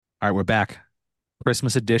All right, we're back.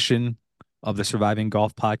 Christmas edition of the Surviving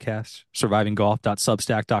Golf podcast,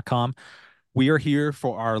 survivinggolf.substack.com. We are here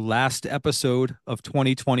for our last episode of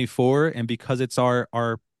 2024, and because it's our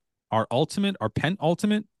ultimate, our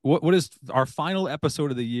penultimate, what is our final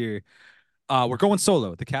episode of the year? We're going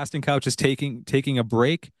solo. The casting couch is taking a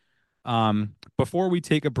break. Before we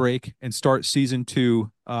take a break and start season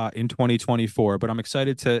two in 2024, but I'm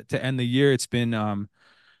excited to end the year. It's been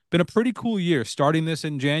a pretty cool year starting this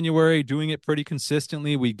in January, doing it pretty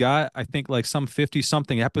consistently. We got, I think, like some 50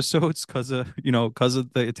 something episodes because of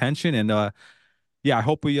the attention. And yeah, I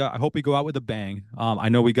hope we go out with a bang. I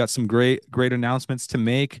know we got some great announcements to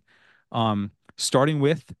make. Starting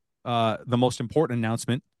with the most important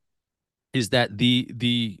announcement is that the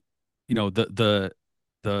you know the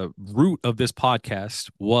root of this podcast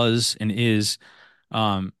was and is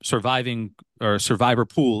surviving or survivor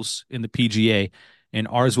pools in the PGA, and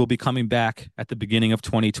ours will be coming back at the beginning of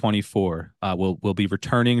 2024. We'll be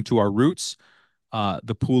returning to our roots.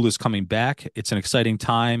 The pool is coming back. It's an exciting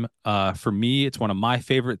time for me. It's one of my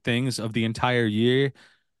favorite things of the entire year.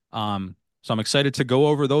 So I'm excited to go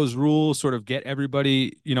over those rules, sort of get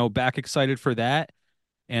everybody, back excited for that.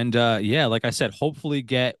 And yeah, like I said, hopefully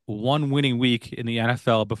get one winning week in the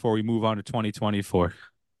NFL before we move on to 2024.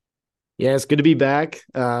 Yeah, it's good to be back.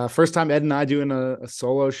 First time Ed and I doing a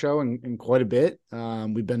solo show in quite a bit.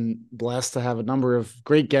 We've been blessed to have a number of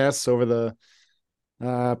great guests over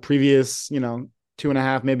the previous,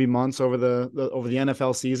 2.5 maybe months over the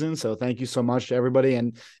NFL season. So thank you so much to everybody.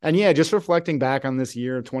 And yeah, just reflecting back on this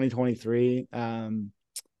year of 2023,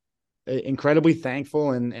 incredibly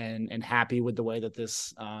thankful and happy with the way that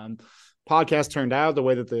this podcast turned out, the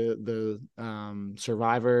way that the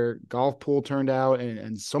Survivor golf pool turned out,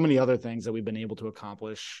 and so many other things that we've been able to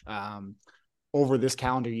accomplish over this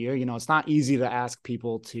calendar year. It's not easy to ask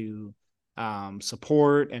people to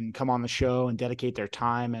support and come on the show and dedicate their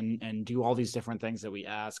time and do all these different things that we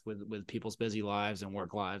ask with people's busy lives and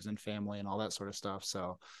work lives and family and all that sort of stuff.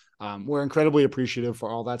 So we're incredibly appreciative for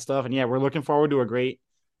all that stuff. And yeah, we're looking forward to a great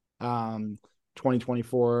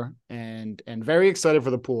 2024 and very excited for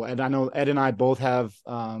the pool. And I know Ed and I both have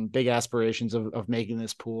big aspirations of making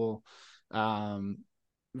this pool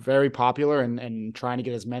very popular and trying to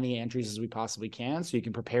get as many entries as we possibly can, so you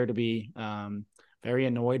can prepare to be very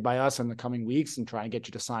annoyed by us in the coming weeks and try and get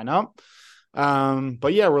you to sign up.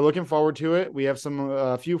 But yeah, we're looking forward to it. We have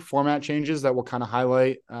a few format changes that we'll kind of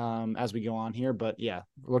highlight as we go on here, but yeah,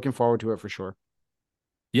 looking forward to it for sure.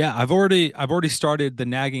 Yeah, I've already started the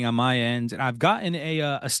nagging on my end, and I've gotten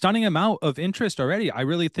a stunning amount of interest already. I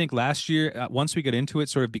really think last year, once we got into it,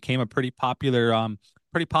 sort of became a pretty popular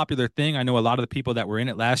thing. I know a lot of the people that were in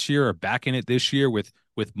it last year are back in it this year with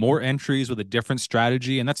more entries, with a different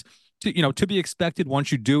strategy, and that's to be expected once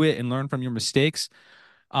you do it and learn from your mistakes.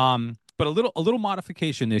 But a little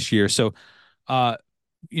modification this year. So, not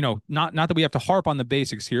that we have to harp on the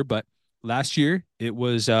basics here, but last year it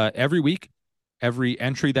was every week. Every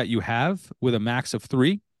entry that you have with a max of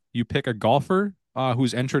three, you pick a golfer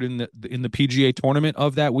who's entered in the PGA tournament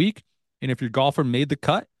of that week, and if your golfer made the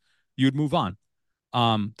cut, you'd move on.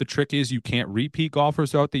 The trick is you can't repeat golfers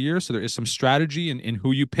throughout the year, so there is some strategy in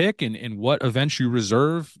who you pick and what events you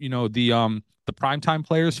reserve. The primetime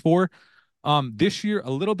players for. This year a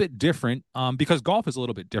little bit different because golf is a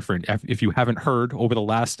little bit different. If you haven't heard over the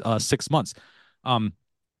last 6 months, um,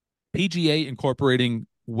 PGA incorporating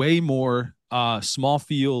way more small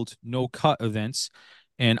field, no cut events.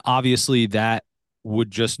 And obviously that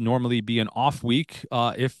would just normally be an off week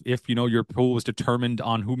if your pool was determined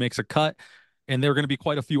on who makes a cut. And there are going to be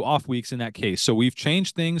quite a few off weeks in that case. So we've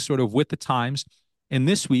changed things sort of with the times. And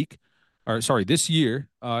this year,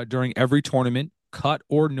 during every tournament, cut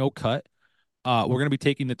or no cut, we're going to be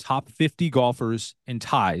taking the top 50 golfers and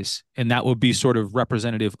ties, and that will be sort of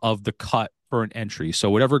representative of the cut for an entry. So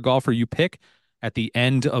whatever golfer you pick at the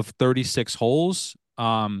end of 36 holes,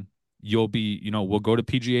 we'll go to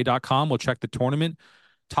PGA.com, we'll check the tournament.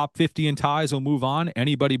 Top 50 in ties will move on.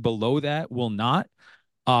 Anybody below that will not.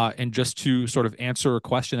 And just to sort of answer a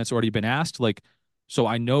question that's already been asked, so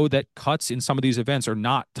I know that cuts in some of these events are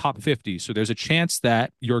not top 50. So there's a chance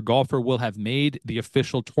that your golfer will have made the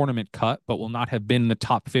official tournament cut, but will not have been in the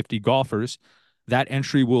top 50 golfers. That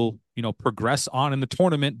entry will, progress on in the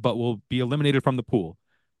tournament, but will be eliminated from the pool.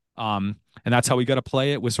 And that's how we got to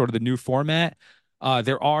play it with sort of the new format.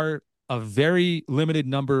 There are a very limited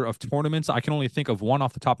number of tournaments. I can only think of one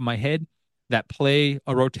off the top of my head that play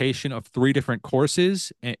a rotation of three different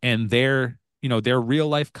courses, and their real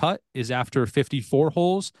life cut is after 54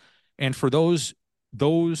 holes. And for those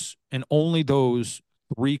and only those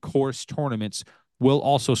three course tournaments, will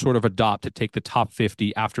also sort of adopt to take the top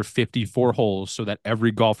 50 after 54 holes so that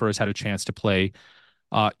every golfer has had a chance to play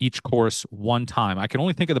each course one time. I can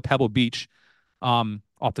only think of the Pebble Beach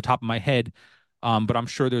off the top of my head, but I'm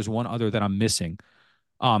sure there's one other that I'm missing.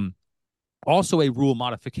 Um, Also, a rule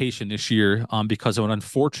modification this year because of an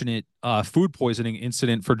unfortunate food poisoning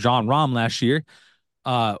incident for Jon Rahm last year.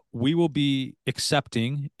 We will be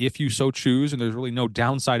accepting, if you so choose, and there's really no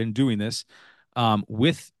downside in doing this,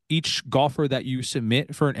 with each golfer that you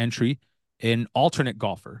submit for an entry, an alternate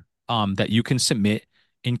golfer that you can submit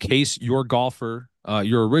in case your golfer,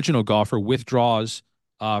 your original golfer, withdraws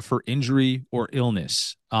for injury or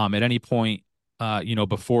illness at any point,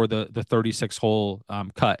 before the 36 hole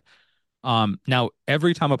cut. Now,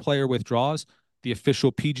 every time a player withdraws, the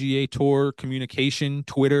official PGA Tour communication,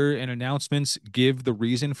 Twitter, and announcements give the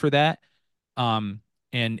reason for that. Um,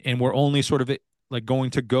 and we're only sort of like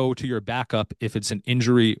going to go to your backup if it's an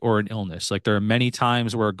injury or an illness. Like there are many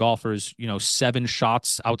times where golfers, 7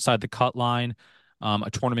 shots outside the cut line, a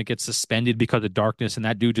tournament gets suspended because of darkness, and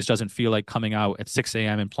that dude just doesn't feel like coming out at 6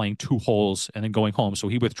 a.m. and playing 2 holes and then going home, so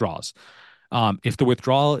he withdraws. If the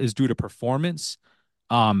withdrawal is due to performance,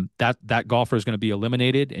 that golfer is going to be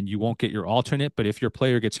eliminated and you won't get your alternate. But if your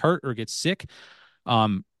player gets hurt or gets sick,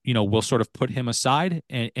 we'll sort of put him aside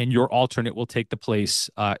and your alternate will take the place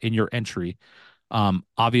in your entry.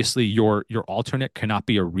 Obviously, your alternate cannot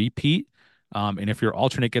be a repeat. And if your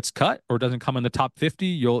alternate gets cut or doesn't come in the top 50,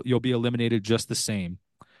 you'll be eliminated just the same.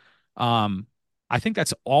 Um, I think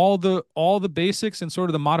that's all the basics and sort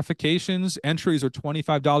of the modifications. Entries are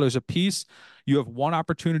 $25 a piece. You have one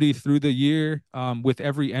opportunity through the year with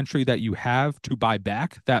every entry that you have to buy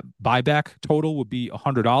back. That buyback total will be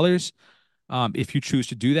 $100 if you choose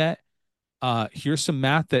to do that. Here's some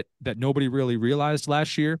math that nobody really realized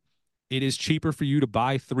last year. It is cheaper for you to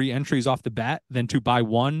buy 3 entries off the bat than to buy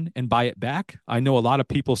one and buy it back. I know a lot of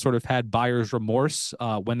people sort of had buyer's remorse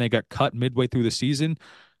when they got cut midway through the season.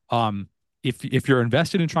 Um, if you're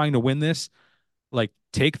invested in trying to win this, like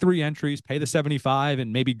take 3 entries, pay the 75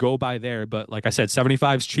 and maybe go by there. But like I said,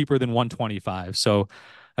 75 is cheaper than 125. So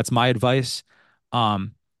that's my advice. I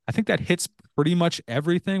think that hits pretty much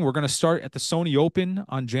everything. We're going to start at the Sony Open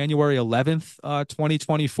on January 11th,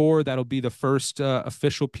 2024. That'll be the first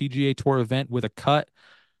official PGA Tour event with a cut.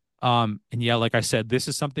 And yeah, like I said, this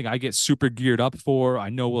is something I get super geared up for. I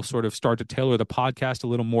know we'll sort of start to tailor the podcast a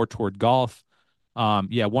little more toward golf.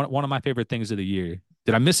 Yeah, one of my favorite things of the year.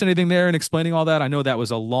 Did I miss anything there in explaining all that? I know that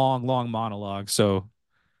was a long, long monologue. So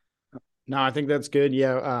No, I think that's good.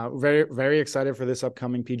 Yeah, very, very excited for this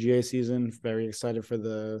upcoming PGA season. Very excited for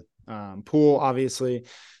the pool, obviously.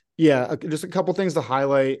 Yeah, just a couple things to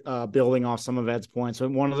highlight, building off some of Ed's points. So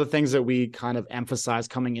one of the things that we kind of emphasized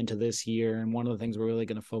coming into this year, and one of the things we're really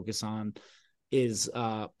going to focus on is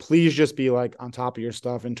please just be like on top of your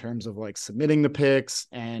stuff in terms of like submitting the picks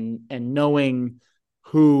and knowing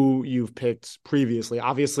who you've picked previously.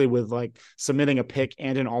 Obviously, with like submitting a pick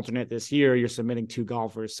and an alternate this year, you're submitting 2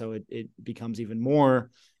 golfers. So it becomes even more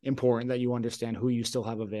important that you understand who you still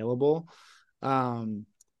have available.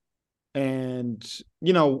 And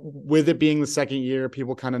with it being the second year,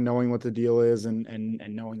 people kind of knowing what the deal is and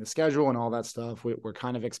knowing the schedule and all that stuff, we're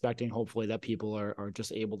kind of expecting hopefully that people are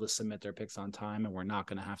just able to submit their picks on time, and we're not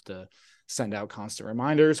going to have to send out constant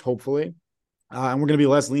reminders, hopefully. And we're going to be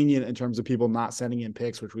less lenient in terms of people not sending in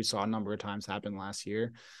picks, which we saw a number of times happen last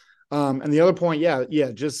year. And the other point,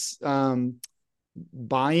 just buying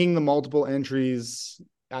the multiple entries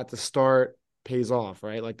at the start pays off,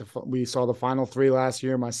 right? Like we saw the final 3 last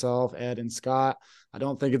year, myself, Ed, and Scott. I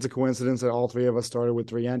don't think it's a coincidence that all 3 of us started with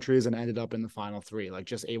 3 entries and ended up in the final 3, like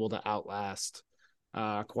just able to outlast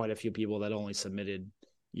quite a few people that only submitted,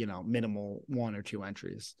 minimal 1 or 2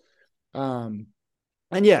 entries.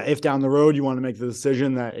 And yeah, if down the road you want to make the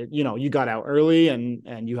decision that, you got out early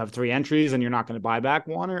and you have 3 entries and you're not going to buy back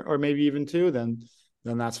 1 or maybe even 2, then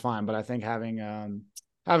that's fine. But I think having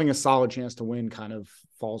a solid chance to win kind of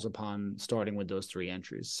falls upon starting with those 3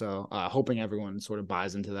 entries. So hoping everyone sort of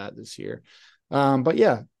buys into that this year. But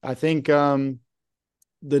yeah, I think the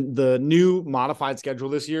new modified schedule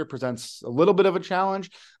this year presents a little bit of a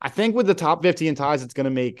challenge. I think with the top 50 and ties, it's going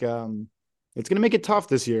to make it tough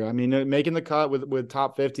this year. I mean, making the cut with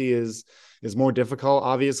top 50 is more difficult.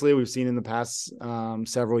 Obviously, we've seen in the past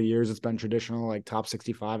several years, it's been traditional, like top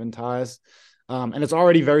 65 in ties. And it's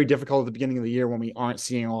already very difficult at the beginning of the year when we aren't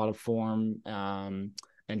seeing a lot of form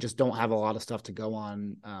and just don't have a lot of stuff to go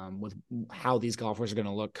on with how these golfers are going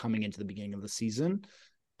to look coming into the beginning of the season.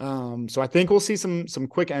 So I think we'll see some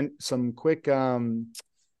quick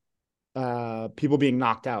people being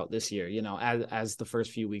knocked out this year, as the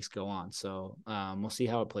first few weeks go on. So we'll see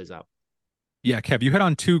how it plays out. Yeah, Kev, you hit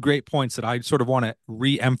on two great points that I sort of want to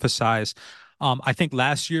re-emphasize. I think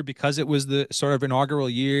last year, because it was the sort of inaugural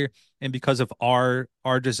year, and because of our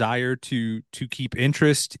desire to keep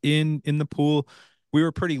interest in the pool, we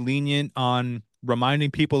were pretty lenient on reminding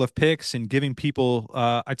people of picks and giving people,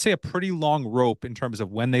 I'd say, a pretty long rope in terms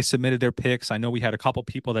of when they submitted their picks. I know we had a couple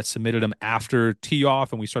people that submitted them after tee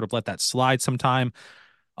off, and we sort of let that slide sometime.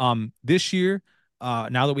 This year,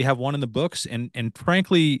 now that we have one in the books, and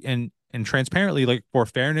frankly and transparently, like for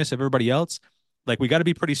fairness of everybody else, like we got to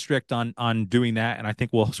be pretty strict on doing that. And I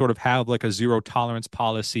think we'll sort of have like a zero tolerance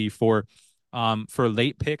policy for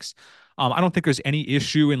late picks. I don't think there's any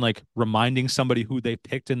issue in like reminding somebody who they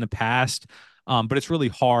picked in the past. But it's really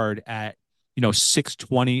hard at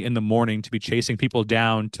 6:20 in the morning to be chasing people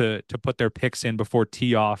down to put their picks in before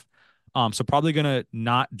tee off. So probably gonna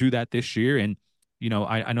not do that this year. And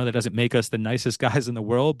I know that doesn't make us the nicest guys in the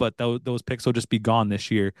world, but those picks will just be gone this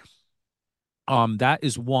year. That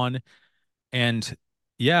is one. And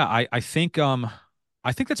yeah, I think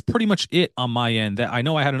that's pretty much it on my end. That I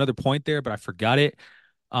know I had another point there, but I forgot it.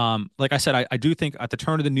 Like I said, I do think at the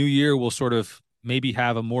turn of the new year, we'll sort of maybe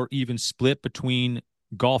have a more even split between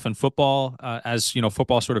golf and football, as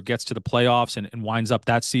football sort of gets to the playoffs and winds up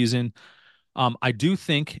that season. I do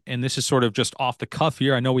think, and this is sort of just off the cuff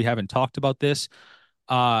here, I know we haven't talked about this,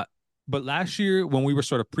 uh, but last year when we were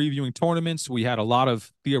sort of previewing tournaments, we had a lot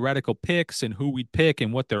of theoretical picks and who we'd pick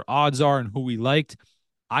and what their odds are and who we liked.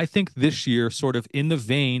 I think this year, sort of in the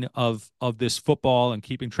vein of this football and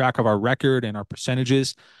keeping track of our record and our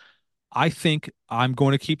percentages, I think I'm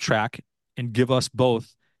going to keep track and give us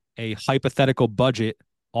both a hypothetical budget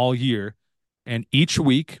all year. And each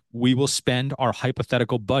week we will spend our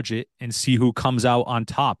hypothetical budget and see who comes out on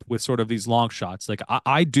top with sort of these long shots. Like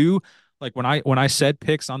I do, like when I said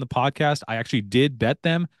picks on the podcast, I actually did bet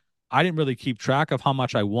them. I didn't really keep track of how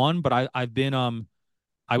much I won, but I've been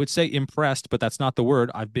I would say impressed, but that's not the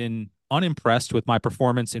word. I've been unimpressed with my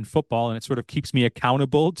performance in football, and it sort of keeps me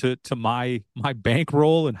accountable to my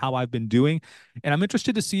bankroll and how I've been doing. And I'm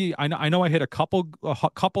interested to see. I know I hit a couple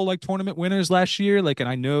like tournament winners last year, like, and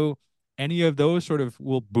I know any of those sort of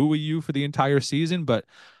will buoy you for the entire season, but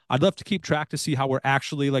I'd love to keep track to see how we're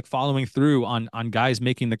actually like following through on guys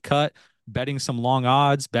making the cut, betting some long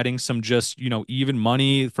odds, betting some just even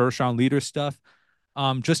money first round leader stuff,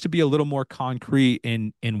 just to be a little more concrete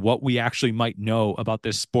in what we actually might know about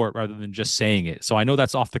this sport rather than just saying it. So I know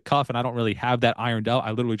that's off the cuff and I don't really have that ironed out.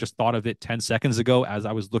 I literally just thought of it 10 seconds ago as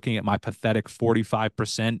I was looking at my pathetic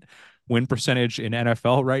 45% win percentage in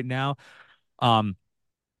NFL right now. Um,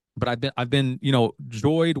 but I've been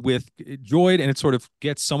joyed, and it sort of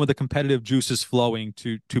gets some of the competitive juices flowing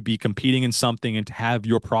to be competing in something and to have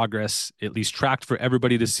your progress at least tracked for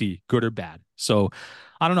everybody to see, good or bad. So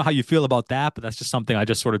I don't know how you feel about that, but that's just something I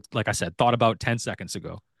just sort of, like I said, thought about 10 seconds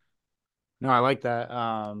ago. No, I like that.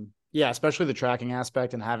 Yeah, especially the tracking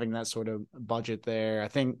aspect and having that sort of budget there. I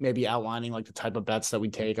think maybe outlining like the type of bets that we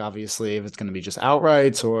take, obviously, if it's going to be just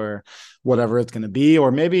outrights or whatever it's going to be,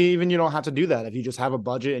 or maybe even you don't have to do that. If you just have a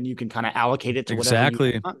budget and you can kind of allocate it to whatever you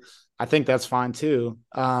Exactly. want, I think that's fine too.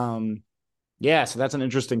 Yeah, so that's an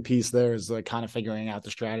interesting piece there, is like kind of figuring out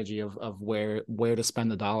the strategy of where to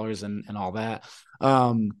spend the dollars and all that.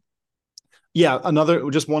 Um, yeah, another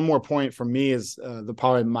just one more point from me is the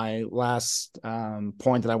probably my last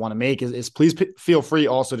point that I want to make is please feel free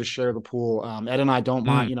also to share the pool. Ed and I don't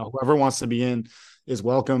mind, Mm, whoever wants to be in is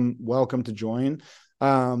welcome to join.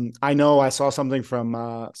 I know I saw something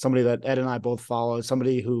from somebody that Ed and I both follow,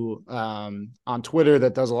 somebody who on Twitter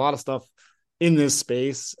that does a lot of stuff in this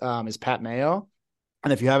space, is Pat Mayo.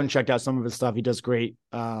 And if you haven't checked out some of his stuff, he does great,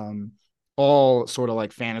 all sort of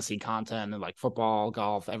like fantasy content and like football,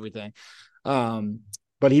 golf, everything. Um,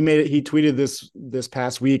 but he tweeted this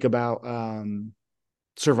past week about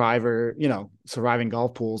Survivor, surviving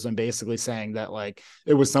golf pools, and basically saying that like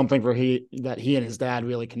it was something that he and his dad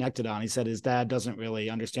really connected on. He said his dad doesn't really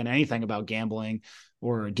understand anything about gambling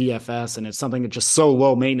or DFS, and it's something that's just so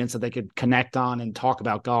low maintenance that they could connect on and talk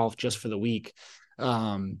about golf just for the week.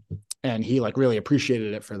 Um, and he like really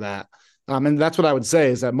appreciated it for that. And that's what I would say,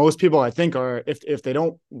 is that most people, I think, are if they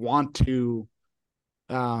don't want to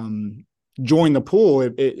um join the pool,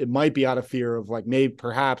 it might be out of fear of like maybe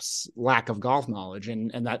perhaps lack of golf knowledge, and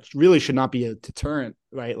that really should not be a deterrent,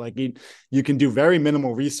 right? Like you can do very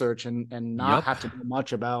minimal research and not yep. have to know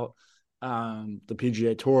much about the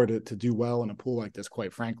PGA Tour to do well in a pool like this,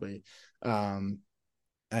 quite frankly. And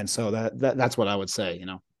so that's what I would say.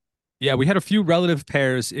 Yeah, we had a few relative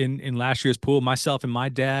pairs in last year's pool. Myself and my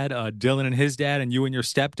dad, Dylan and his dad, and you and your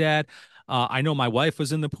stepdad. I know my wife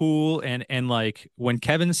was in the pool, and like when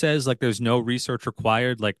Kevin says like there's no research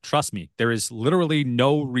required, like trust me, there is literally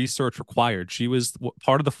no research required. She was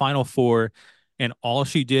part of the Final Four, and all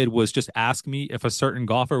she did was just ask me if a certain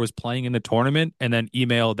golfer was playing in the tournament, and then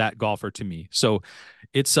email that golfer to me. So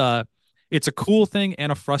it's it's a cool thing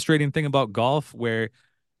and a frustrating thing about golf where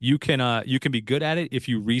you can be good at it if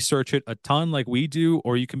you research it a ton like we do,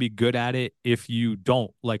 or you can be good at it if you don't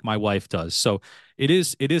like my wife does. So it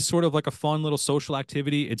is sort of like a fun little social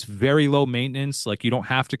activity. It's very low maintenance. Like you don't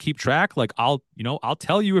have to keep track. Like I'll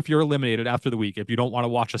tell you if you're eliminated after the week if you don't want to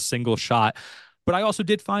watch a single shot. But I also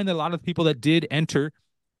did find that a lot of people that did enter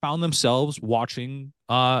found themselves watching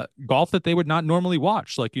golf that they would not normally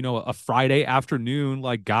watch, like a Friday afternoon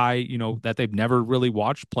like guy that they've never really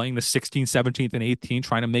watched playing the 16th, 17th, and 18th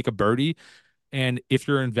trying to make a birdie. And if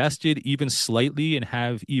you're invested even slightly and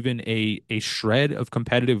have even a shred of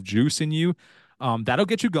competitive juice in you, that'll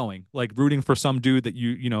get you going. Like rooting for some dude that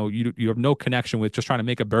you have no connection with, just trying to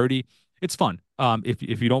make a birdie. It's fun.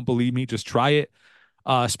 If you don't believe me, just try it.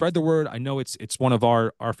 Spread the word. I know it's one of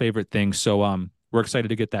our favorite things. So we're excited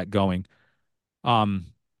to get that going. Um,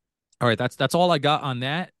 all right, that's all I got on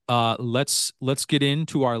that. Let's get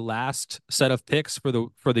into our last set of picks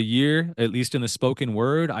for the year, at least in the spoken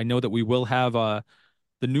word. I know that we will have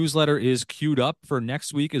the newsletter is queued up for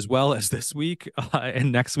next week as well as this week,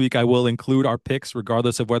 and next week I will include our picks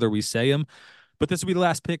regardless of whether we say them. But this will be the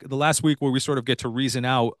last pick, the last week where we sort of get to reason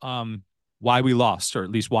out why we lost, or at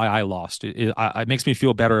least why I lost. It makes me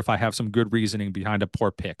feel better if I have some good reasoning behind a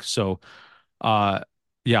poor pick. So, uh,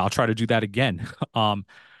 yeah, I'll try to do that again.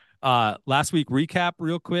 Last week recap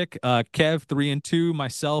real quick. Kev 3-2,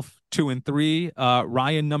 myself 2-3.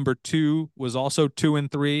 Ryan number 2 was also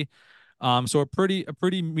 2-3. So a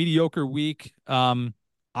pretty mediocre week. I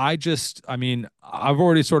mean, I've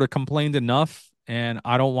already sort of complained enough, and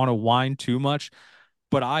I don't want to whine too much,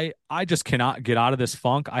 but I just cannot get out of this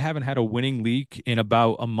funk. I haven't had a winning league in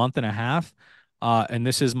about a month and a half. And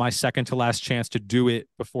this is my second to last chance to do it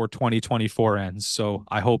before 2024 ends. So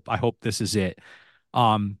I hope this is it.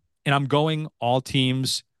 And I'm going all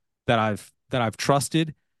teams that I've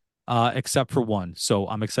trusted, except for one. So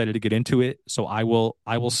I'm excited to get into it. So I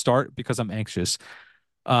will start because I'm anxious.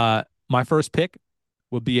 My first pick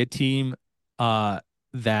will be a team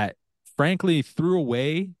that frankly threw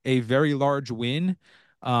away a very large win.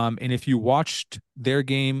 And if you watched their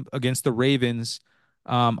game against the Ravens,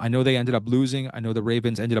 I know they ended up losing. I know the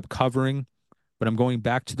Ravens ended up covering, but I'm going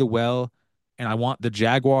back to the well, and I want the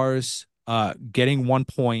Jaguars getting 1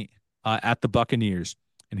 point at the Buccaneers.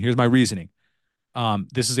 And here's my reasoning.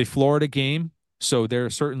 This is a Florida game, so they're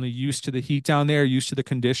certainly used to the heat down there, used to the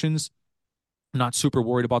conditions. Not super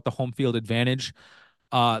worried about the home field advantage.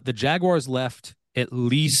 The Jaguars left at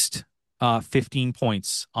least 15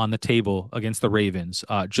 points on the table against the Ravens.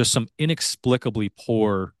 Just some inexplicably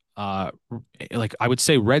poor, like I would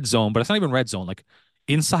say red zone, but it's not even red zone, like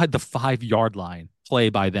inside the 5 yard line play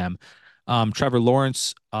by them. Trevor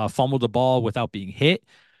Lawrence fumbled the ball without being hit.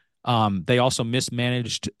 They also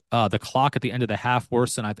mismanaged the clock at the end of the half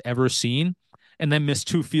worse than I've ever seen, and then missed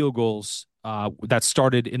 2 field goals that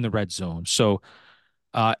started in the red zone. So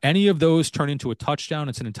any of those turn into a touchdown,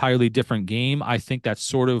 it's an entirely different game. I think that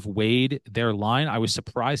sort of weighed their line. I was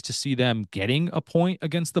surprised to see them getting a point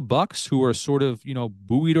against the Bucks, who are sort of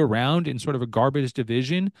buoyed around in sort of a garbage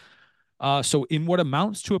division. So in what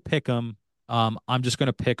amounts to a pick 'em, I'm just going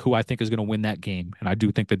to pick who I think is going to win that game, and I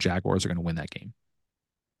do think the Jaguars are going to win that game.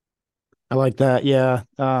 I like that. Yeah.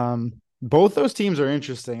 Both those teams are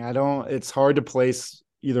interesting. It's hard to place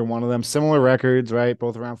either one of them. Similar records, right?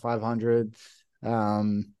 Both around 500.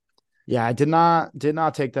 Um, yeah, I did not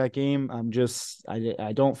take that game.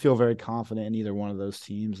 I don't feel very confident in either one of those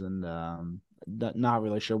teams, and not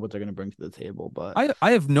really sure what they're going to bring to the table. But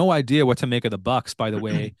I have no idea what to make of the Bucks, by the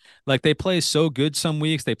way. Like they play so good some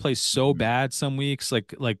weeks, they play so bad some weeks.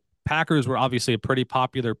 Like Packers were obviously a pretty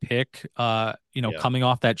popular pick. yeah, Coming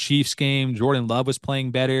off that Chiefs game, Jordan Love was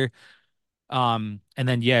playing better. And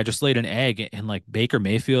then yeah, just laid an egg, and like Baker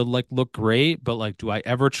Mayfield like looked great, but like do I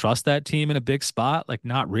ever trust that team in a big spot? Like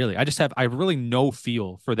not really. I have really no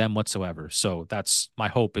feel for them whatsoever. So that's my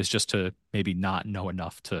hope, is just to maybe not know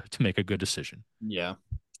enough to make a good decision. yeah.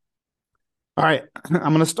 All right, I'm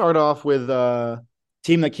going to start off with a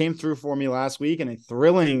team that came through for me last week in a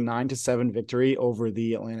thrilling 9-7 victory over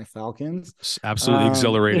the Atlanta Falcons. It's absolutely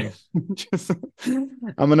exhilarating.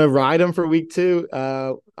 I'm going to ride them for week 2.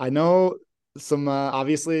 I know some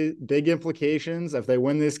obviously big implications. If they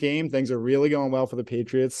win this game, things are really going well for the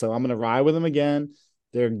Patriots. So I'm going to ride with them again.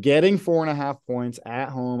 They're getting 4.5 points at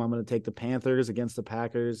home. I'm going to take the Panthers against the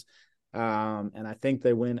Packers. And I think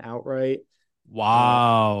they win outright. Uh,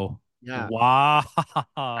 Wow. yeah, Wow.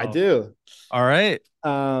 I All do. right.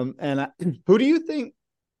 And who do you think?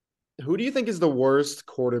 Who do you think is the worst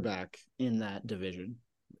quarterback in that division?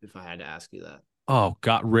 If I had to ask you that, Oh,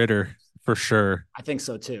 got Ritter for sure. I think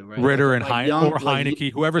so too. Right? Ritter and Like young,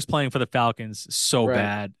 Heineke, whoever's playing for the Falcons, so right?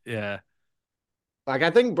 bad. Yeah. Like I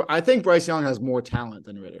think Bryce Young has more talent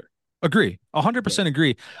than Ritter. Agree. Yeah, 100%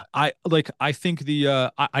 agree. I think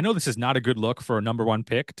I know this is not a good look for a number one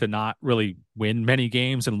pick to not really win many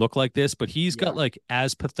games and look like this, but he's got yeah, like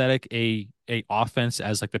as pathetic a offense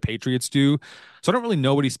as like the Patriots do. So I don't really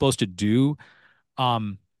know what he's supposed to do.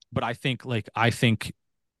 Um, but I think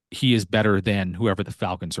he is better than whoever the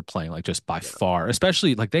Falcons are playing, like just by yeah. far.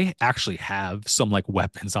 Especially like they actually have some like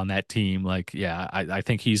weapons on that team. Like, yeah, I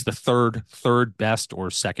think he's the third best or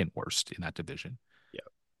second worst in that division. Yeah.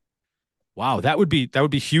 Wow, that would be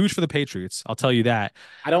huge for the Patriots. I'll tell you that.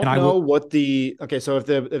 I And don't I will. know what the okay. So if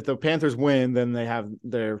the Panthers win, then they have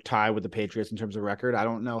their tie with the Patriots in terms of record. I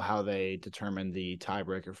don't know how they determine the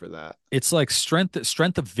tiebreaker for that. It's like strength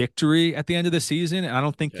of victory at the end of the season, and I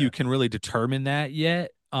don't think you Yeah. can really determine that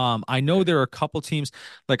yet. I know Okay. there are a couple teams.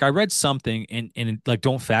 Like I read something, and like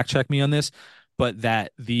don't fact check me on this, but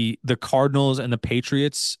that the Cardinals and the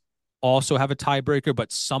Patriots also have a tiebreaker,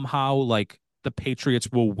 but somehow like the Patriots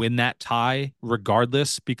will win that tie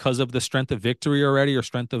regardless because of the strength of victory already or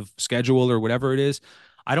strength of schedule or whatever it is.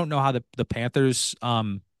 I don't know how the Panthers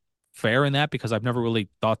fare in that because I've never really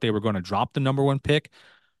thought they were going to drop the number one pick.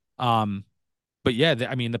 Um, but yeah,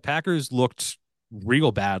 I mean, the Packers looked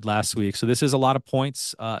real bad last week, so this is a lot of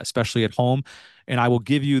points, especially at home. And I'll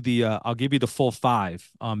give you the full five,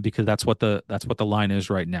 because that's what the line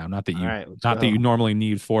is right now. All right. Let's Not that you go. normally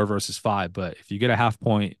need four versus five, but if you get a half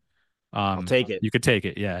point, I'll take it. you could take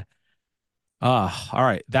it. Yeah. All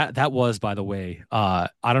right. That was, by the way, I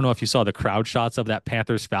don't know if you saw the crowd shots of that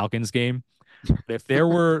Panthers Falcons game. If there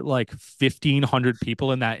were like 1,500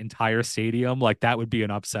 people in that entire stadium, like that would be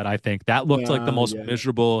an upset, I think. That looked like the No, most yeah.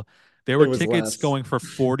 miserable. There It were was tickets less. going for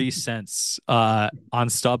 40 cents on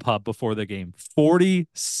StubHub before the game. 40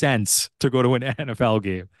 cents to go to an NFL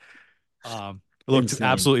game. It looked Insane.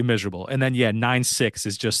 absolutely miserable. And then yeah, 9-6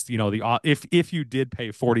 is just, the if you did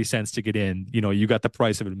pay 40 cents to get in, you got the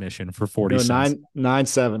price of admission for 40 No, cents.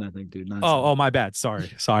 9-7, I think, dude. Oh, 9-7. my bad.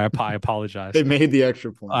 Sorry. Sorry. I apologize. They made the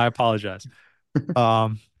extra point. I apologize.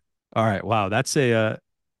 Um, all right. Wow. The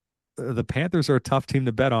Panthers are a tough team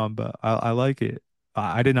to bet on, but I like it.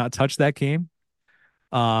 I did not touch that game.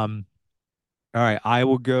 Um, all right. I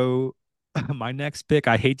will go my next pick.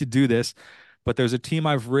 I hate to do this, but there's a team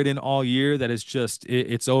I've ridden all year that is just,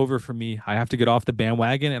 it's over for me. I have to get off the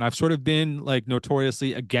bandwagon, and I've sort of been like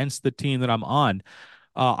notoriously against the team that I'm on.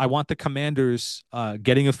 I want the Commanders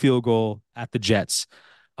getting a field goal at the Jets.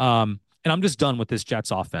 And I'm just done with this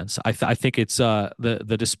Jets offense. I think it's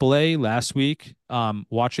the display last week.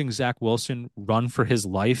 Watching Zach Wilson run for his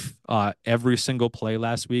life every single play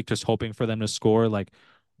last week, just hoping for them to score like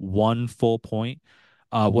one full point,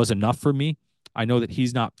 was enough for me. I know that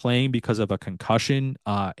he's not playing because of a concussion.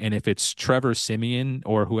 And if it's Trevor Simeon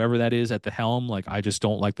or whoever that is at the helm, like I just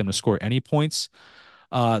don't like them to score any points.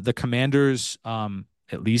 The Commanders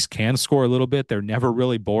at least can score a little bit. They're never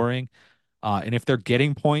really boring. And if they're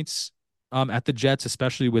getting points at the Jets,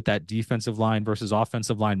 especially with that defensive line versus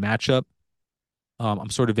offensive line matchup, I'm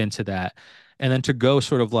sort of into that. And then to go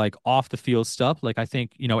sort of like off the field stuff, like I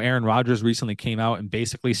think, Aaron Rodgers recently came out and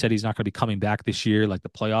basically said he's not going to be coming back this year. Like the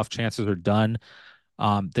playoff chances are done.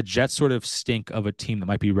 The Jets sort of stink of a team that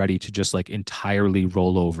might be ready to just like entirely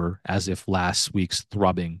roll over as if last week's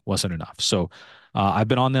thrubbing wasn't enough. So I've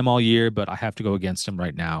been on them all year, but I have to go against them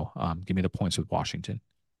right now. Give me the points with Washington.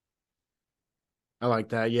 I like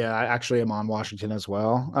that. Yeah, I actually am on Washington as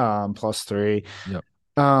well. +3. Yep.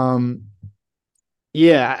 Um,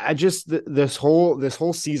 yeah, I just this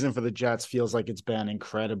whole season for the Jets feels like it's been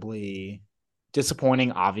incredibly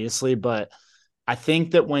disappointing, obviously, but I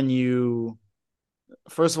think that when you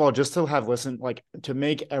first of all, just to have listened, like to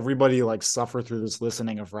make everybody like suffer through this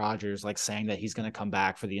listening of Rodgers, like saying that he's going to come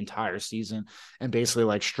back for the entire season and basically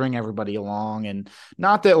like string everybody along. And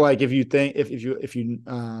not that like if you think if you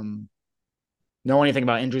know anything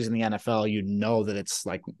about injuries in the NFL, you know that it's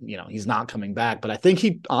like, he's not coming back. But I think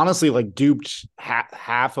he honestly like duped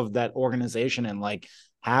half of that organization and like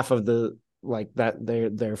half of the like that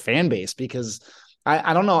their fan base because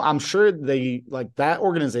I don't know. I'm sure they like that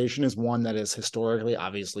organization is one that has historically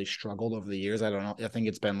obviously struggled over the years. I don't know. I think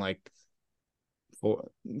it's been like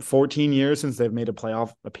 14 years since they've made a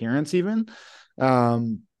playoff appearance even.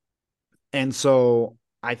 Um, and so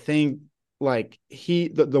I think like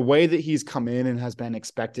the way that he's come in and has been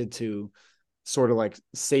expected to sort of like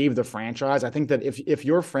save the franchise. I think that if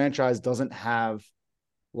your franchise doesn't have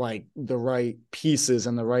like the right pieces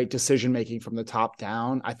and the right decision making from the top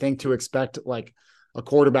down, I think to expect like a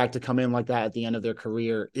quarterback to come in like that at the end of their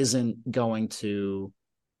career isn't going to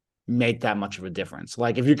make that much of a difference.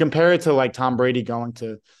 Like if you compare it to like Tom Brady going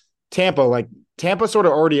to Tampa, like Tampa sort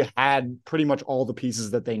of already had pretty much all the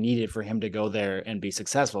pieces that they needed for him to go there and be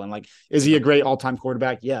successful. And like, is he a great all-time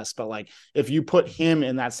quarterback? Yes. But like, if you put him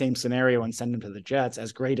in that same scenario and send him to the Jets,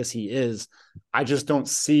 as great as he is, I just don't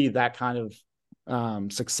see that kind of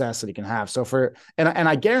success that he can have. So and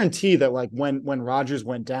I guarantee that like when Rodgers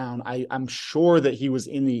went down, I'm sure that he was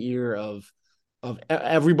in the ear of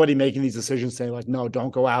everybody making these decisions, saying like, no, don't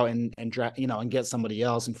go out and and get somebody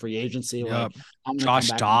else in free agency. Yeah. Like I'm going to come Josh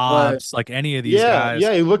back and play. Dobbs, like any of these Yeah, guys.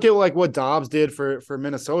 yeah. You look at like what Dobbs did for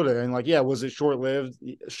Minnesota, and like, yeah, was it short lived?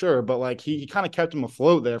 Sure, but like he kind of kept him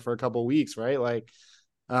afloat there for a couple of weeks, right? Like,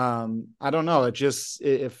 I don't know.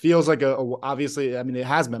 It feels like obviously. I mean, it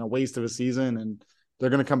has been a waste of a season, and they're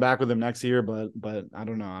going to come back with him next year. But I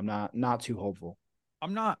don't know. I'm not too hopeful.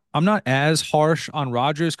 I'm not as harsh on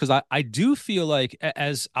Rodgers because I do feel like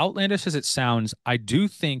as outlandish as it sounds, I do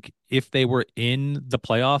think if they were in the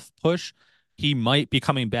playoff push, he might be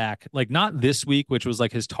coming back. Like not this week, which was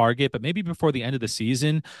like his target, but maybe before the end of the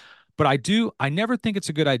season. But I never think it's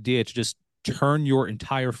a good idea to just turn your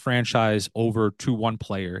entire franchise over to one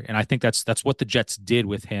player. And I think that's what the Jets did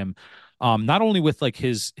with him. Not only with like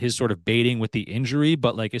his sort of baiting with the injury,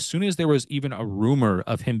 but like as soon as there was even a rumor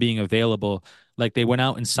of him being available, like they went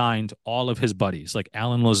out and signed all of his buddies, like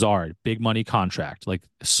Alan Lazard, big money contract, like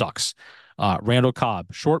sucks. Randall Cobb,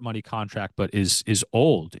 short money contract, but is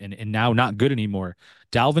old and now not good anymore.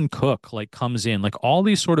 Dalvin Cook like comes in, like all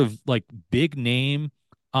these sort of like big name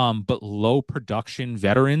but low production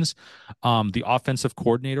veterans. The offensive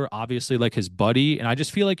coordinator, obviously, like his buddy. And I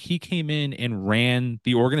just feel like he came in and ran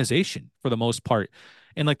the organization for the most part.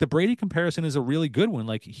 And like the Brady comparison is a really good one.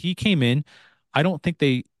 Like he came in, I don't think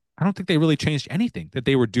they I don't think they really changed anything that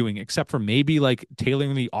they were doing except for maybe like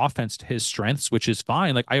tailoring the offense to his strengths, which is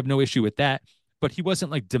fine. Like I have no issue with that. But he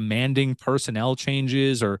wasn't like demanding personnel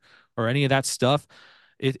changes or any of that stuff.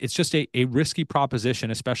 It's just a risky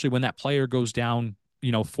proposition, especially when that player goes down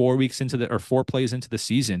 4 weeks into the or four plays into the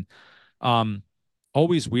season. Um,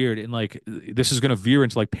 Always weird. And like this is going to veer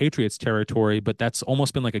into like Patriots territory, but that's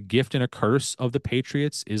almost been like a gift and a curse of the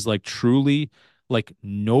Patriots is like truly like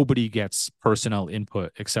nobody gets personnel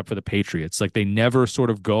input except for the Patriots. Like they never sort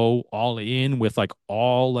of go all in with like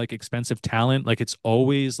all like expensive talent. Like it's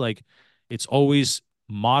always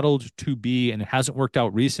modeled to be, and it hasn't worked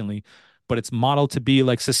out recently, but it's modeled to be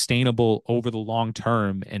like sustainable over the long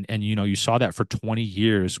term. And you saw that for 20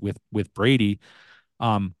 years with Brady.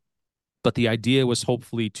 Um, but the idea was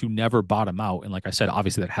hopefully to never bottom out. And like I said,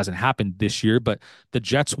 obviously that hasn't happened this year, but the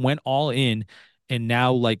Jets went all in, and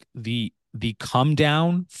now like the come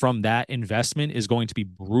down from that investment is going to be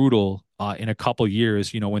brutal in a couple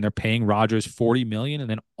years, when they're paying Rodgers 40 million and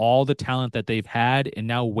then all the talent that they've had and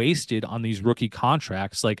now wasted on these rookie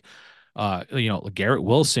contracts like Garrett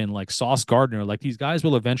Wilson, like Sauce Gardner, like these guys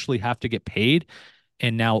will eventually have to get paid.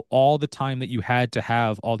 And now all the time that you had to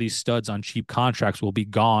have all these studs on cheap contracts will be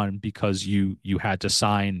gone because you had to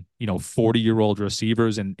sign 40-year-old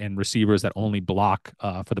receivers and receivers that only block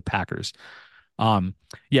for the Packers.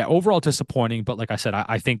 Yeah, overall disappointing, but like I said,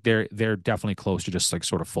 I think they're definitely close to just like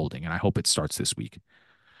sort of folding, and I hope it starts this week.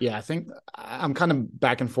 Yeah, I think I'm kind of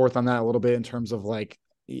back and forth on that a little bit in terms of like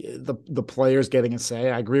the players getting a say.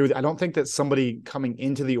 I agree with. I don't think that somebody coming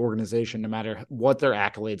into the organization, no matter what their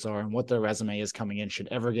accolades are and what their resume is coming in, should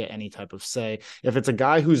ever get any type of say. If it's a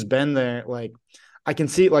guy who's been there, like I can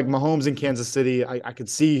see like Mahomes in Kansas City, I could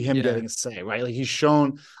see him Yeah. getting a say, right? Like he's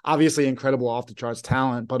shown obviously incredible off the charts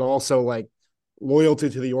talent, but also like loyalty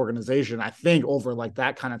to the organization. I think over like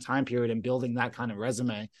that kind of time period and building that kind of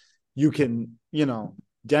resume, you can,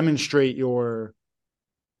 demonstrate your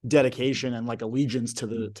dedication and like allegiance to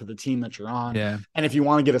the team that you're on. Yeah. And if you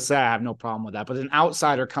want to get a say, I have no problem with that. But an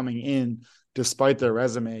outsider coming in despite their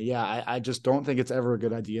resume, yeah, I just don't think it's ever a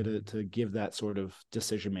good idea to give that sort of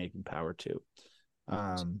decision making power to.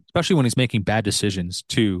 Especially when he's making bad decisions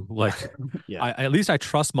too. Like Yeah. at least I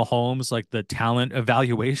trust Mahomes, like the talent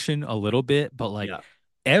evaluation a little bit, but like Yeah.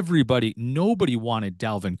 nobody wanted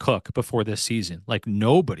Dalvin Cook before this season. Like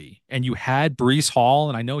nobody. And you had Brees Hall,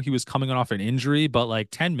 and I know he was coming off an injury, but like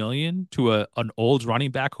 10 million to an old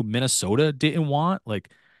running back who Minnesota didn't want, like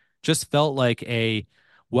just felt like a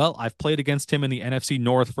Well, I've played against him in the NFC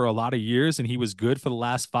North for a lot of years, and he was good for the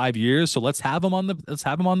last 5 years. So let's have him on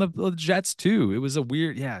the Jets too. It was a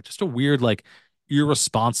weird, yeah, just a weird, like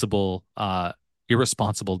irresponsible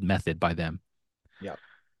method by them. Yeah.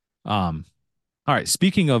 Um, all right.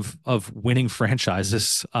 Speaking of winning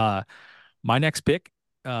franchises, my next pick,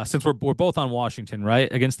 since we're both on Washington,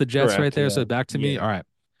 right? Against the Jets right Correct. there. Yeah. So back to me. Yeah. All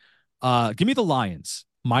right. Give me the Lions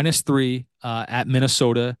 -3 at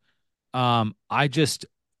Minnesota. I just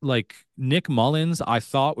like Nick Mullins, I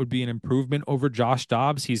thought would be an improvement over Josh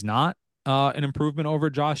Dobbs. He's not an improvement over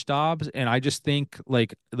Josh Dobbs. And I just think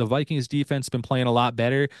like the Vikings defense been playing a lot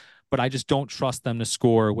better, but I just don't trust them to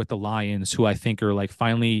score with the Lions, who I think are like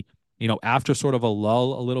finally, after sort of a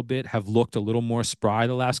lull a little bit, have looked a little more spry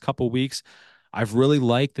the last couple weeks. I've really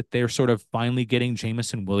liked that they're sort of finally getting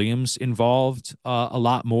Jamison Williams involved a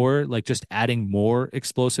lot more, like just adding more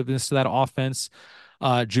explosiveness to that offense.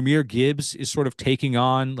 Jahmyr Gibbs is sort of taking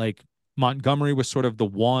on like Montgomery was sort of the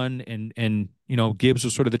one, and Gibbs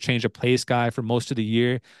was sort of the change of pace guy for most of the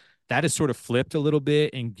year. That has sort of flipped a little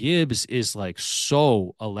bit, and Gibbs is like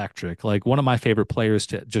so electric, like one of my favorite players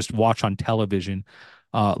to just watch on television.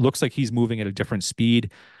 Looks like he's moving at a different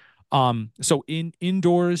speed. So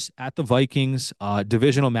indoors at the Vikings,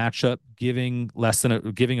 divisional matchup,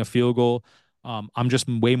 giving a field goal. I'm just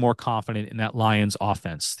way more confident in that Lions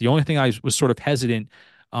offense. The only thing I was sort of hesitant,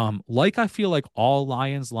 like I feel like all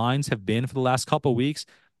Lions lines have been for the last couple of weeks,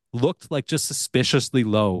 looked like just suspiciously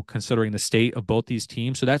low considering the state of both these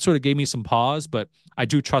teams. So that sort of gave me some pause, but I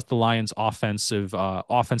do trust the Lions offensive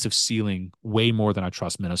ceiling way more than I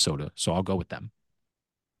trust Minnesota. So I'll go with them.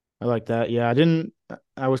 I like that. Yeah,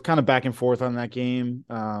 I was kind of back and forth on that game.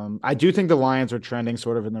 I do think the Lions are trending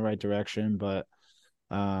sort of in the right direction, but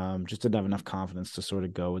just didn't have enough confidence to sort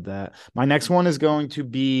of go with that. My next one is going to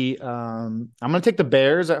be I'm going to take the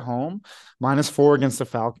Bears at home -4 against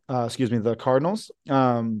the Cardinals.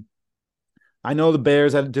 I know the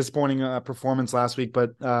Bears had a disappointing performance last week,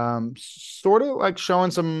 but sort of like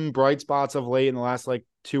showing some bright spots of late in the last like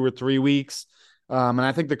 2 or 3 weeks. And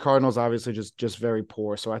I think the Cardinals obviously just very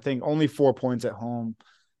poor. So I think only 4 points at home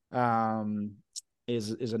um,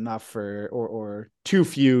 is enough for or too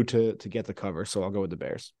few to get the cover. So I'll go with the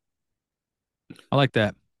Bears. I like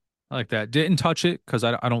that. I like that. Didn't touch it because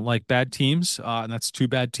I don't like bad teams, and that's two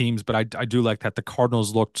bad teams. But I do like that the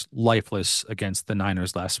Cardinals looked lifeless against the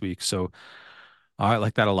Niners last week, so I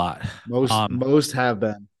like that a lot. Um, Most have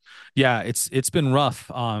been. yeah, it's been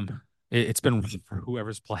rough. It's been rough for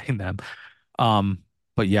whoever's playing them. Um,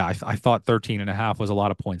 but yeah, I thought 13.5 was a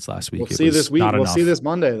lot of points last We'll week. It see this was week. not We'll see enough. this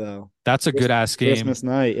Monday though. That's a good ass game. Christmas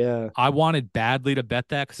night. Yeah. I wanted badly to bet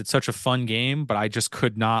that because it's such a fun game, but I just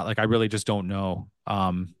could not. Like, I really just don't know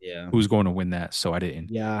Yeah. who's going to win that, so I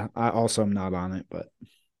didn't. Yeah. I also am not on it, but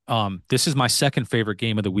This is my second favorite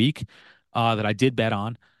game of the week that I did bet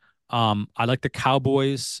on. I like the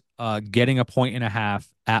Cowboys getting a point and a half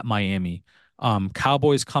at Miami.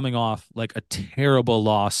 Cowboys coming off like a terrible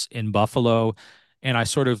loss in Buffalo. And I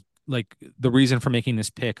sort of like the reason for making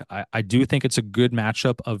this pick. I do think it's a good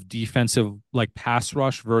matchup of defensive like pass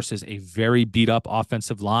rush versus a very beat up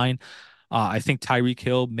offensive line. I think Tyreek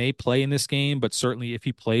Hill may play in this game, but certainly if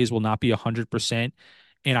he plays, will not be 100%.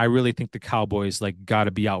 And I really think the Cowboys like got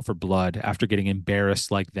to be out for blood after getting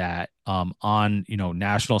embarrassed like that on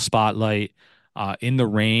national spotlight in the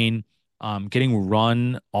rain, getting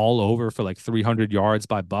run all over for like 300 yards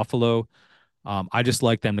by Buffalo. I just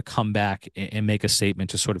like them to come back and make a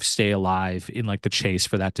statement to sort of stay alive in like the chase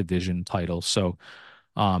for that division title. So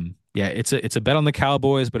yeah, it's a bet on the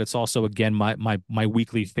Cowboys, but it's also again my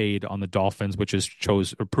weekly fade on the Dolphins, which is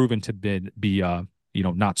proven to be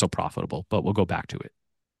not so profitable. But we'll go back to it.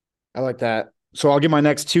 I like that. So I'll get my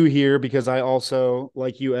next two here because I also,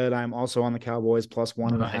 like you, Ed, I'm also on the Cowboys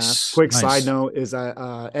 +1.5. Nice, Quick side nice. note is that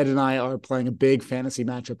Ed and I are playing a big fantasy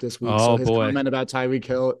matchup this week. So Oh his boy. comment about Tyreek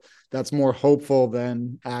Hill, that's more hopeful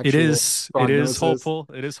than It actual is. It is prognosis. hopeful.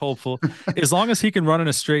 It is hopeful. As long as he can run in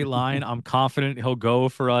a straight line, I'm confident he'll go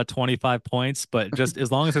for 25 points. But just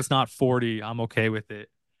as long as it's not 40, I'm okay with it.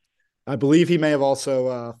 I believe he may have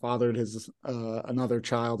also fathered his another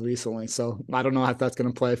child recently. So I don't know if that's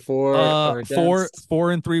going to play for or Four against.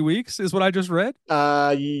 4 and 3 weeks is what I just read.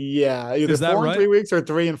 Yeah, either Is that four and right? 3 weeks or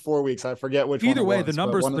 3 and 4 weeks. I forget which one Either it way, the was, but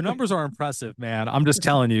numbers one the of the, numbers are impressive, man. I'm just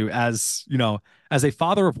telling you, as a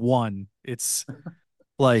father of one, it's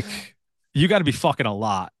like you got to be fucking a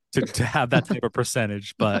lot to have that type of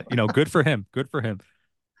percentage. But good for him. Good for him.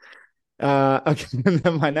 okay. And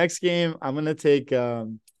then my next game, I'm gonna take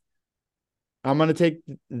I'm going to take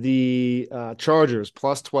the Chargers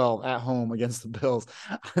plus 12 at home against the Bills.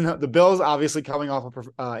 I know the Bills obviously coming off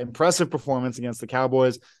an impressive performance against the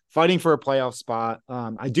Cowboys, fighting for a playoff spot.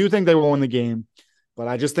 I do think they will win the game, but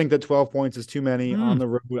I just think that 12 points is too many on Mm. the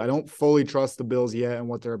road. I don't fully trust the Bills yet and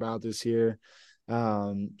what they're about this year.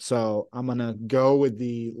 So I'm going to go with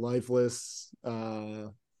the lifeless.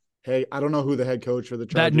 Hey, I don't know who the head coach for the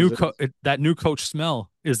That Chargers is. that new coach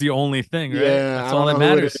smell is the only thing, right? Yeah, That's I all don't that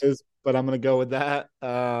know who it matters. is, but I'm gonna go with that.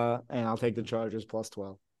 And I'll take the Chargers plus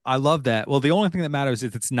 12. I love that. Well, the only thing that matters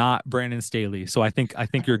is it's not Brandon Staley. So I think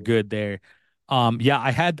you're good there. Yeah,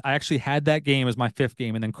 I actually had that game as my fifth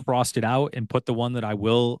game and then crossed it out and put the one that I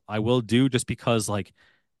will do just because like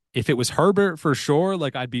if it was Herbert for sure,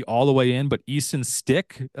 like I'd be all the way in, but Easton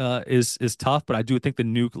Stick is tough, but I do think the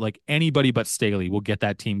nuke like anybody but Staley will get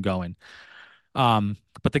that team going.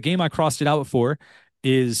 But the game I crossed it out for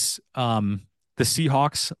is the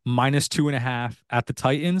Seahawks minus 2.5 at the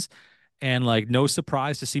Titans. And like, no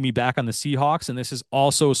surprise to see me back on the Seahawks. And this is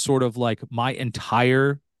also sort of like my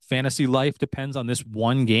entire fantasy life depends on this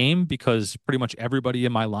one game because pretty much everybody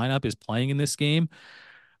in my lineup is playing in this game.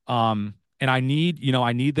 And I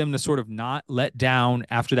need them to sort of not let down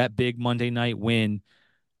after that big Monday night win.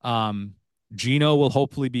 um, Gino will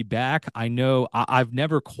hopefully be back. I know I've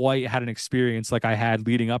never quite had an experience like I had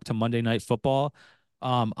leading up to Monday Night Football.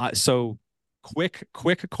 So quick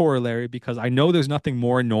corollary because I know there's nothing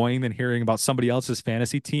more annoying than hearing about somebody else's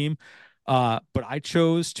fantasy team. But I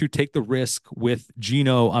chose to take the risk with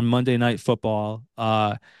Gino on Monday Night Football.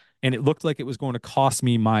 And it looked like it was going to cost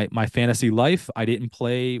me my fantasy life. I didn't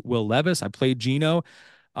play Will Levis. I played Gino.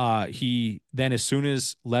 He then, as soon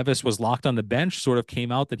as Levis was locked on the bench, sort of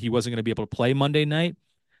came out that he wasn't going to be able to play Monday night.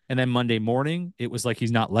 And then Monday morning, it was like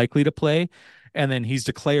he's not likely to play. And then he's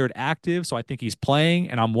declared active. So I think he's playing.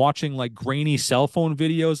 And I'm watching like grainy cell phone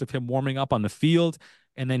videos of him warming up on the field.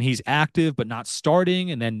 And then he's active, but not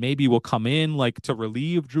starting. And then maybe will come in like to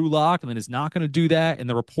relieve Drew Lock and then is not going to do that. And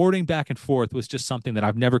the reporting back and forth was just something that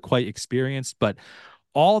I've never quite experienced. But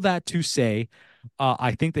all that to say,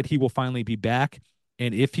 I think that he will finally be back.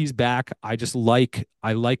 And if he's back, I like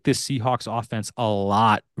this Seahawks offense a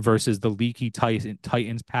lot versus the leaky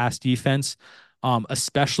Titans pass defense.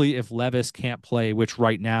 Especially if Levis can't play, which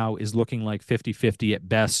right now is looking like 50-50 at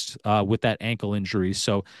best with that ankle injury.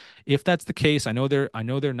 So if that's the case, I know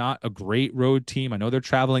they're not a great road team. I know they're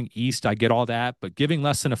traveling east. I get all that, but giving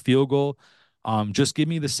less than a field goal, just give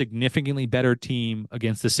me the significantly better team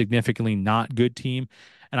against the significantly not good team.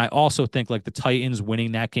 And I also think like the Titans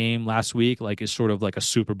winning that game last week, like is sort of like a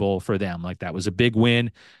Super Bowl for them. Like that was a big win.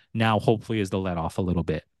 Now hopefully is the let off a little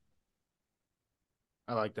bit.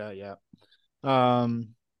 I like that. Yeah. Um,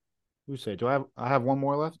 who say? I have one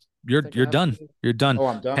more left? I think I You're have done. two. You're done. Oh,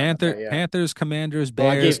 I'm done. Okay, yeah. Panthers, Commanders, Well,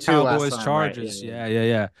 I Bears, gave two last Cowboys, time, right? Yeah, Chargers. yeah. Yeah, yeah,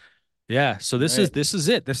 yeah. Yeah. So All right. this is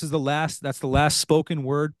it. This is the last that's the last spoken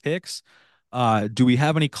word picks. Do we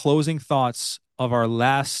have any closing thoughts of our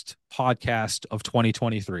last podcast of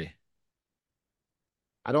 2023?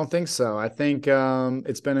 I don't think so. I think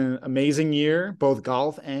it's been an amazing year, both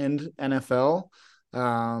golf and NFL.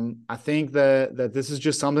 I think that this is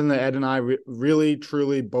just something that Ed and I really,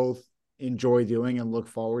 truly both enjoy doing and look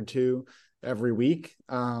forward to every week.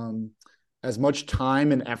 As much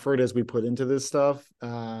time and effort as we put into this stuff,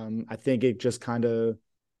 I think it just kind of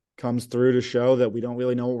comes through to show that we don't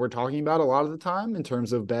really know what we're talking about a lot of the time in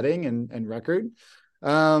terms of betting and record.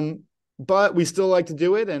 Um, but we still like to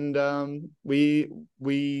do it, and we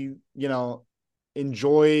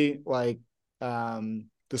enjoy like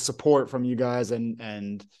the support from you guys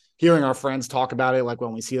and hearing our friends talk about it like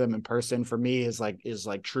when we see them in person for me is like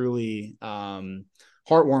truly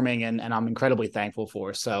heartwarming and I'm incredibly thankful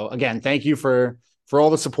for. So again, thank you for all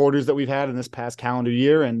the supporters that we've had in this past calendar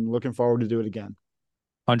year and looking forward to do it again.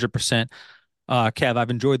 100%. Kev, I've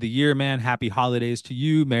enjoyed the year, man. Happy holidays to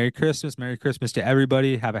you. Merry Christmas. Merry Christmas to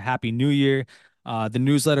everybody. Have a happy new year. The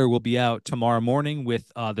newsletter will be out tomorrow morning with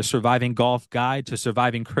the Surviving Golf Guide to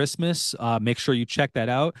Surviving Christmas. Make sure you check that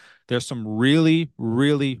out. There's some really,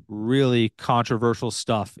 really, really controversial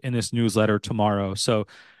stuff in this newsletter tomorrow. So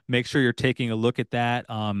make sure you're taking a look at that.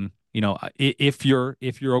 If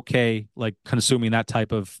you're okay, like consuming that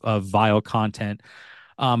type of vile content.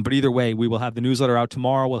 But either way, we will have the newsletter out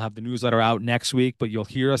tomorrow. We'll have the newsletter out next week, but you'll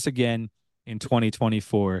hear us again in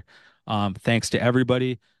 2024. Thanks to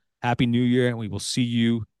everybody. Happy New Year, and we will see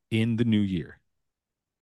you in the new year.